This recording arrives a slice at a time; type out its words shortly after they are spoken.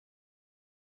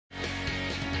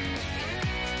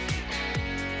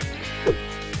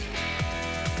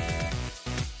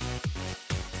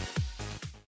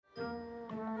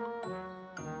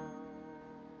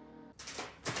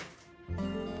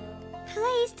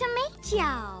to meet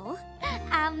y'all.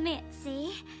 I'm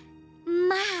Mitzi.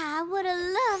 My, what a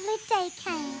lovely day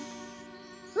camp.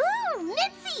 Ooh,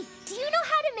 Mitzi, do you know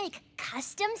how to make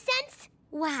custom scents?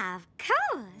 Why, of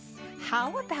course.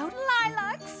 How about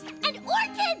lilacs? And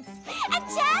orchids! And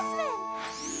jasmine!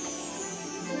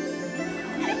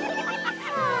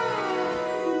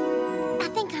 I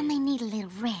think I may need a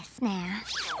little rest now.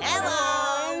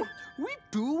 Hello! We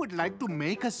too would like to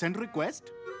make a scent request.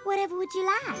 Whatever would you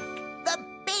like? The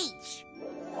beach!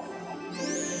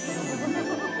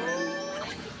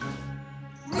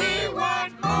 We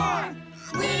want more!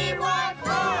 We want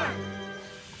more!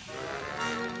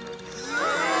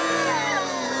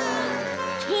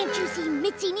 Can't you see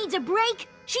Mitzi needs a break?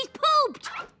 She's pooped!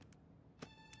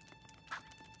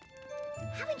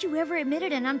 Haven't you ever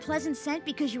emitted an unpleasant scent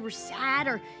because you were sad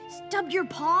or stubbed your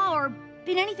paw or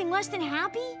been anything less than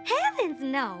happy? Heavens,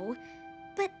 no.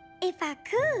 But if I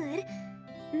could,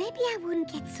 maybe I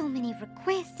wouldn't get so many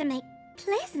requests to make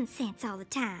pleasant scents all the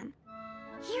time.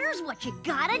 Here's what you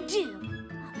gotta do.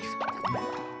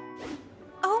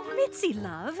 Oh, Mitzi,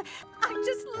 love, I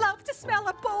just love to smell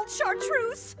a bold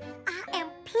chartreuse. I am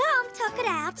plumb tuckered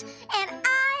out, and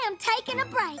I am taking a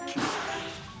break.